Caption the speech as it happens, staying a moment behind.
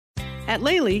At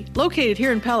Lely, located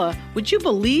here in Pella, would you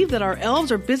believe that our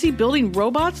elves are busy building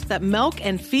robots that milk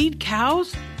and feed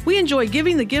cows? We enjoy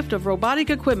giving the gift of robotic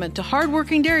equipment to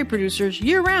hardworking dairy producers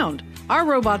year-round. Our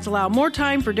robots allow more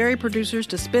time for dairy producers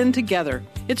to spend together.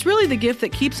 It's really the gift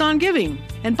that keeps on giving.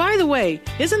 And by the way,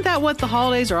 isn't that what the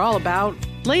holidays are all about?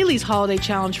 Lely's holiday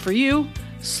challenge for you: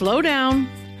 slow down,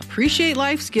 appreciate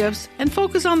life's gifts, and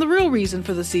focus on the real reason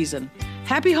for the season.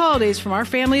 Happy holidays from our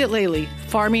family at Lely,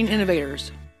 Farming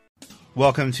Innovators.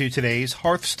 Welcome to today's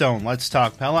Hearthstone Let's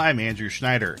Talk Pella. I'm Andrew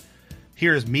Schneider.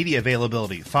 Here is media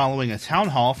availability following a town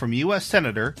hall from U.S.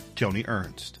 Senator Joni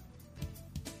Ernst.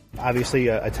 Obviously,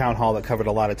 a town hall that covered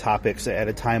a lot of topics at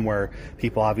a time where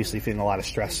people obviously feeling a lot of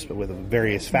stress with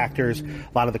various factors. A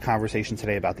lot of the conversation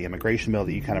today about the immigration bill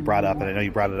that you kind of brought up, and I know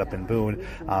you brought it up in Boone.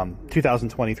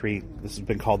 2023, this has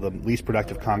been called the least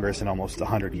productive Congress in almost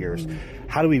 100 years.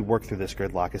 How do we work through this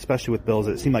gridlock, especially with bills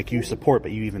that it seemed like you support,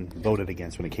 but you even voted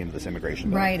against when it came to this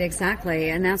immigration bill? Right, exactly.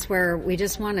 And that's where we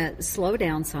just want to slow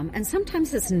down some. And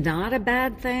sometimes it's not a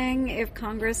bad thing if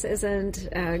Congress isn't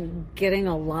getting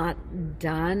a lot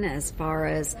done. As far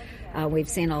as we've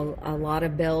seen a lot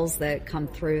of bills that come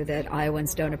through that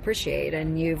Iowans don't appreciate.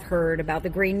 And you've heard about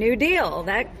the Green New Deal.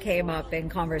 That came up in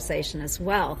conversation as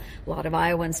well. A lot of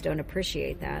Iowans don't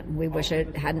appreciate that, and we wish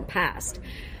it hadn't passed.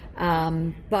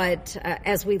 But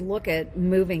as we look at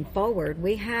moving forward,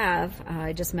 we have,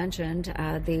 I just mentioned,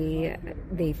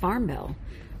 the Farm Bill.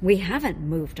 We haven't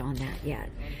moved on that yet.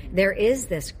 There is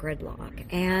this gridlock,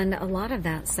 and a lot of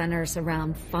that centers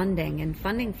around funding and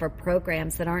funding for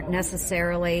programs that aren't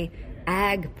necessarily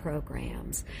ag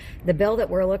programs. The bill that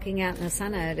we're looking at in the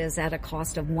Senate is at a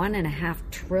cost of $1.5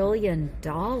 trillion,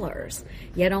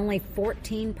 yet only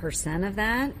 14% of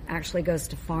that actually goes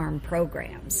to farm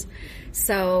programs.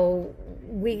 So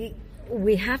we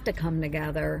have to come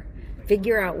together,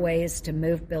 figure out ways to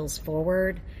move bills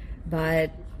forward,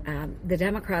 but the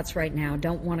Democrats right now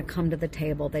don't want to come to the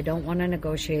table. They don't want to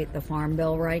negotiate the Farm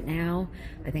Bill right now.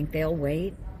 I think they'll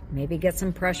wait, maybe get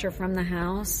some pressure from the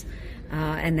House,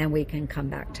 and then we can come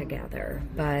back together.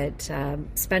 But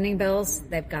spending bills,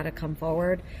 they've got to come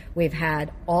forward. We've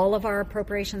had all of our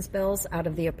appropriations bills out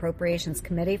of the Appropriations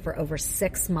Committee for over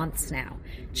 6 months now.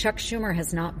 Chuck Schumer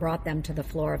has not brought them to the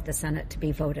floor of the Senate to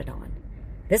be voted on.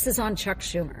 This is on Chuck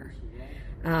Schumer.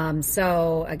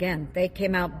 So again, they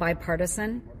came out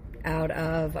bipartisan out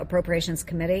of Appropriations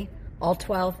Committee, all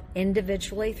 12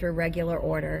 individually through regular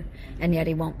order, and yet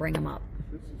he won't bring them up.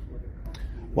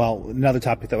 Well, another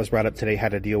topic that was brought up today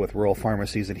had to deal with rural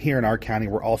pharmacies. And here in our county,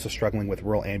 we're also struggling with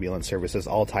rural ambulance services,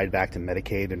 all tied back to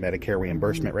Medicaid and Medicare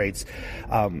reimbursement rates.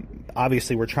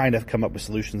 Obviously, we're trying to come up with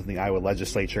solutions in the Iowa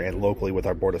legislature and locally with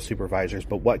our Board of Supervisors.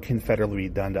 But what can federally be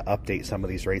done to update some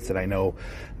of these rates that I know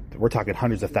we're talking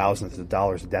hundreds of thousands of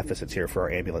dollars deficits here for our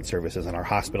ambulance services and our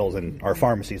hospitals and our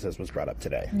pharmacies, as was brought up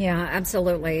today? Yeah,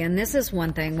 absolutely. And this is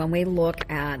one thing when we look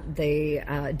at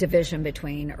the division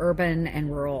between urban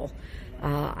and rural.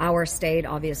 Our state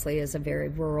obviously is a very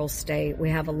rural state. We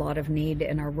have a lot of need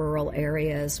in our rural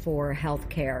areas for health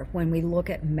care. When we look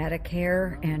at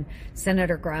Medicare, and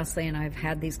Senator Grassley and I have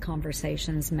had these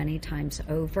conversations many times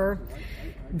over,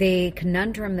 the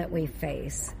conundrum that we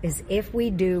face is if we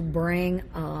do bring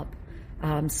up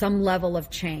some level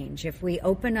of change, if we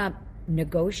open up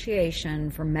negotiation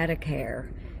for Medicare,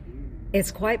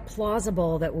 it's quite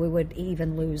plausible that we would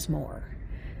even lose more.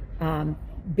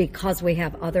 Because we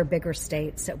have other bigger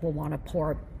states that will want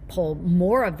to pull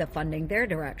more of the funding their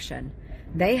direction.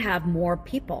 They have more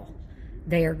people.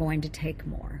 They are going to take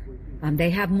more.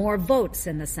 They have more votes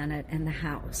in the Senate and the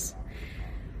House.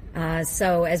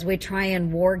 So as we try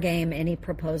and war game any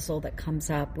proposal that comes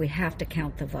up, we have to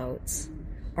count the votes.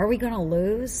 Are we going to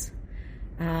lose?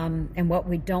 And what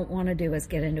we don't want to do is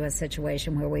get into a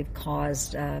situation where we've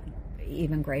caused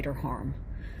even greater harm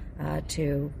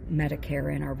to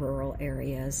Medicare in our rural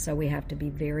areas. So we have to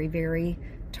be very, very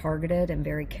targeted and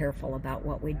very careful about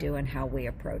what we do and how we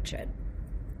approach it.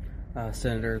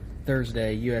 Senator,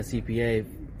 Thursday, U.S. EPA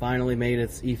finally made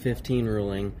its E15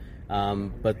 ruling,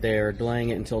 but they're delaying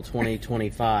it until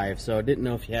 2025. So I didn't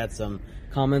know if you had some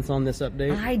comments on this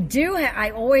update. I do. I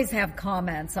always have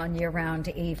comments on year-round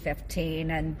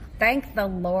E15, and thank the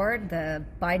Lord the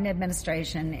Biden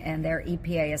administration and their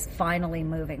EPA is finally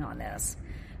moving on this.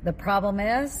 The problem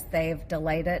is they've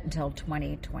delayed it until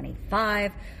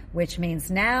 2025, which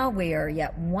means now we are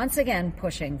yet once again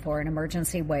pushing for an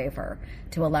emergency waiver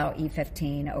to allow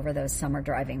E15 over those summer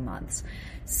driving months.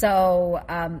 So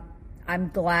I'm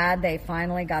glad they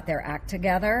finally got their act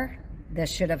together.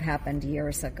 This should have happened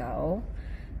years ago.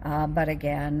 But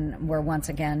again, we're once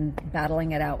again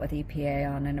battling it out with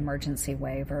EPA on an emergency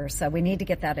waiver. So we need to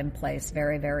get that in place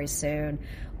very, very soon.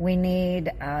 We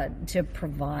need to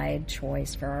provide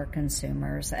choice for our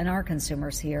consumers. And our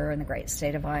consumers here in the great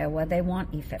state of Iowa, they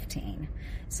want E15.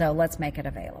 So let's make it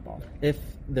available. If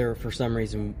there, for some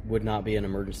reason, would not be an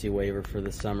emergency waiver for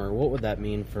the summer, what would that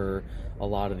mean for a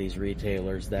lot of these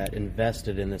retailers that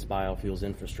invested in this biofuels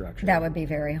infrastructure? That would be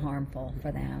very harmful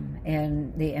for them,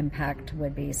 and the impact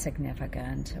would be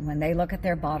significant. When they look at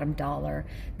their bottom dollar,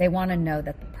 they want to know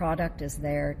that the product is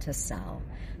there to sell.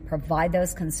 Provide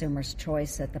those consumers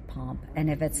choice at the pump, and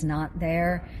if it's not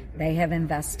there, they have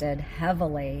invested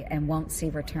heavily and won't see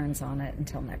returns on it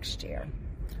until next year.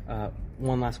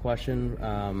 One last question.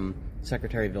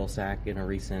 Secretary Vilsack, in a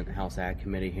recent House Ag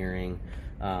Committee hearing,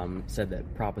 said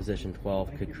that Proposition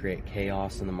 12 could create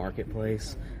chaos in the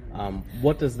marketplace.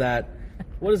 What does that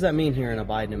mean hearing a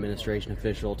Biden administration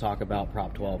official talk about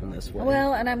Prop 12 in this way?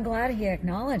 Well, and I'm glad he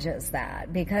acknowledges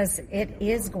that, because it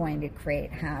is going to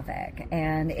create havoc.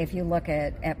 And if you look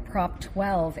at Prop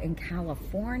 12 in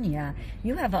California,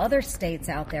 you have other states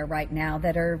out there right now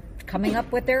that are coming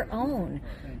up with their own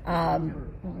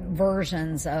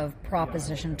versions of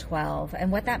Proposition 12.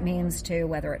 And what that means to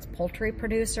whether it's poultry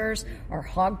producers or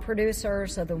hog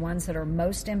producers are the ones that are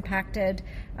most impacted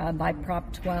by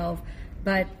Prop 12.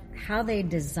 But how they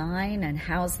design and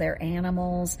house their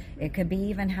animals, it could be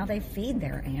even how they feed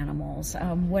their animals,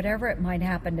 whatever it might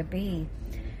happen to be,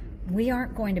 we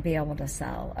aren't going to be able to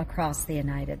sell across the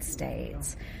United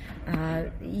States.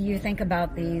 You think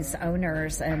about these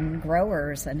owners and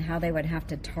growers and how they would have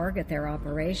to target their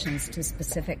operations to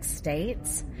specific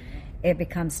states. It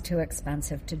becomes too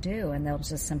expensive to do, and they'll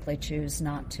just simply choose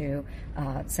not to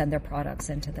send their products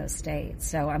into those states.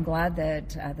 So I'm glad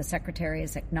that the Secretary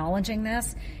is acknowledging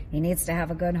this. He needs to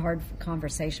have a good, hard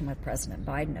conversation with President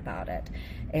Biden about it.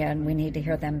 And we need to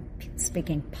hear them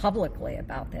speaking publicly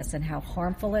about this and how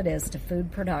harmful it is to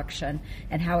food production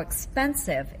and how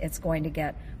expensive it's going to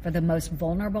get for the most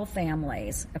vulnerable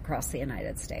families across the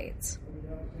United States.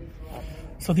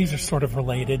 So these are sort of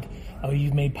related.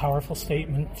 You've made powerful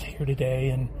statements here today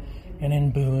and in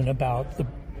Boone about the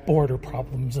border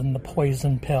problems and the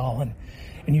poison pill.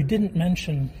 And you didn't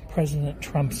mention President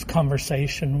Trump's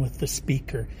conversation with the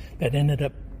speaker that ended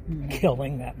up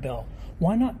killing that bill.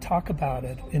 Why not talk about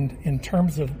it in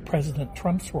terms of President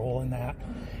Trump's role in that?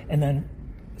 And then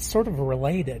sort of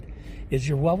related is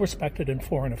you're well respected in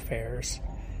foreign affairs.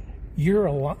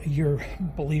 Your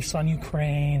beliefs on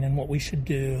Ukraine and what we should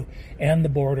do and the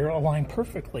border align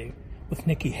perfectly with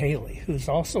Nikki Haley, who's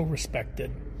also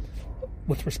respected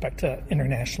with respect to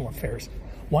international affairs.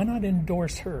 Why not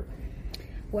endorse her?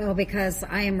 Well, because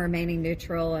I am remaining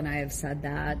neutral, and I have said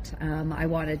that. I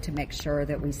wanted to make sure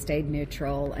that we stayed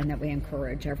neutral and that we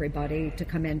encourage everybody to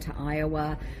come into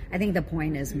Iowa. I think the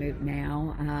point is moot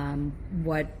now.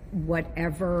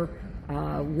 Whatever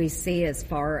we see as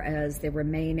far as the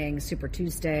remaining Super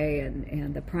Tuesday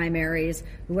and the primaries,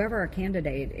 whoever our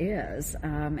candidate is,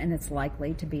 and it's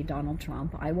likely to be Donald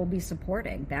Trump, I will be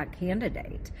supporting that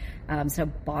candidate. So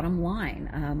bottom line,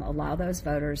 allow those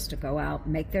voters to go out,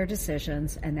 make their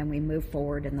decisions, and then we move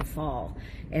forward in the fall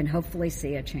and hopefully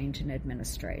see a change in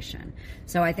administration.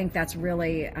 So I think that's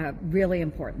really, really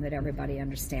important that everybody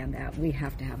understand that. We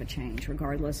have to have a change.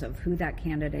 Regardless of who that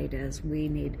candidate is, we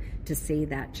need to see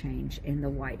that change in the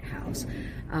White House.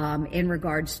 In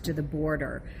regards to the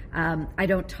border, I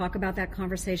don't talk about that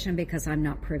conversation because I'm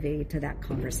not privy to that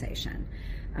conversation.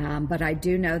 But I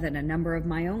do know that a number of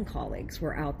my own colleagues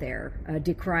were out there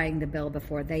decrying the bill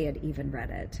before they had even read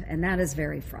it. And that is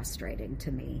very frustrating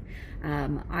to me.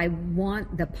 I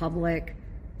want the public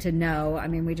to know, I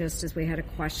mean, as we had a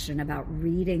question about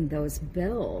reading those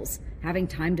bills, having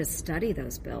time to study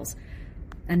those bills.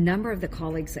 A number of the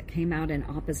colleagues that came out in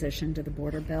opposition to the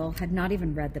border bill had not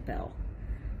even read the bill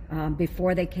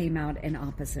before they came out in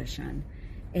opposition.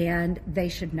 And they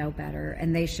should know better,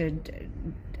 and they should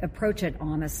approach it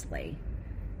honestly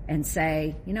and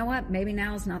say, you know what, maybe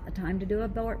now is not the time to do a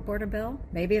border bill,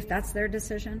 maybe if that's their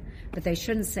decision, but they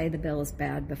shouldn't say the bill is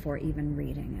bad before even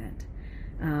reading it.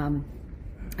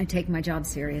 I take my job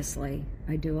seriously.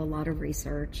 I do a lot of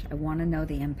research. I want to know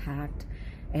the impact.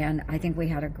 And I think we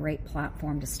had a great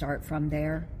platform to start from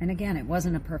there. And again, it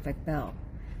wasn't a perfect bill,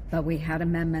 but we had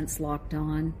amendments locked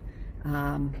on,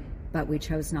 but we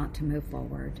chose not to move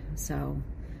forward. So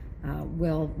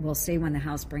we'll see when the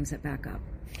House brings it back up.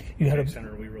 You had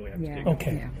Senator, we really have to take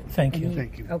Okay. Yeah. Thank you.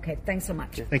 Thank you. Okay, thanks so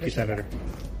much. Thank you, Senator.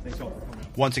 Thanks all for coming.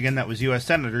 Once again, that was U.S.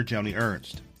 Senator Joni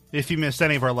Ernst. If you missed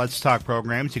any of our Let's Talk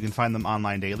programs, you can find them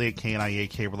online daily at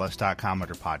kniakburlesque.com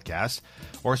under podcasts,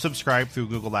 or subscribe through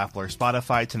Google, Apple, or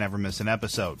Spotify to never miss an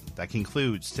episode. That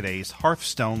concludes today's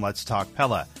Hearthstone Let's Talk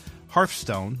Pella.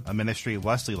 Hearthstone, a ministry of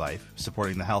Wesley Life,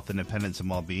 supporting the health, independence, and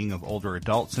well-being of older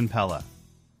adults in Pella.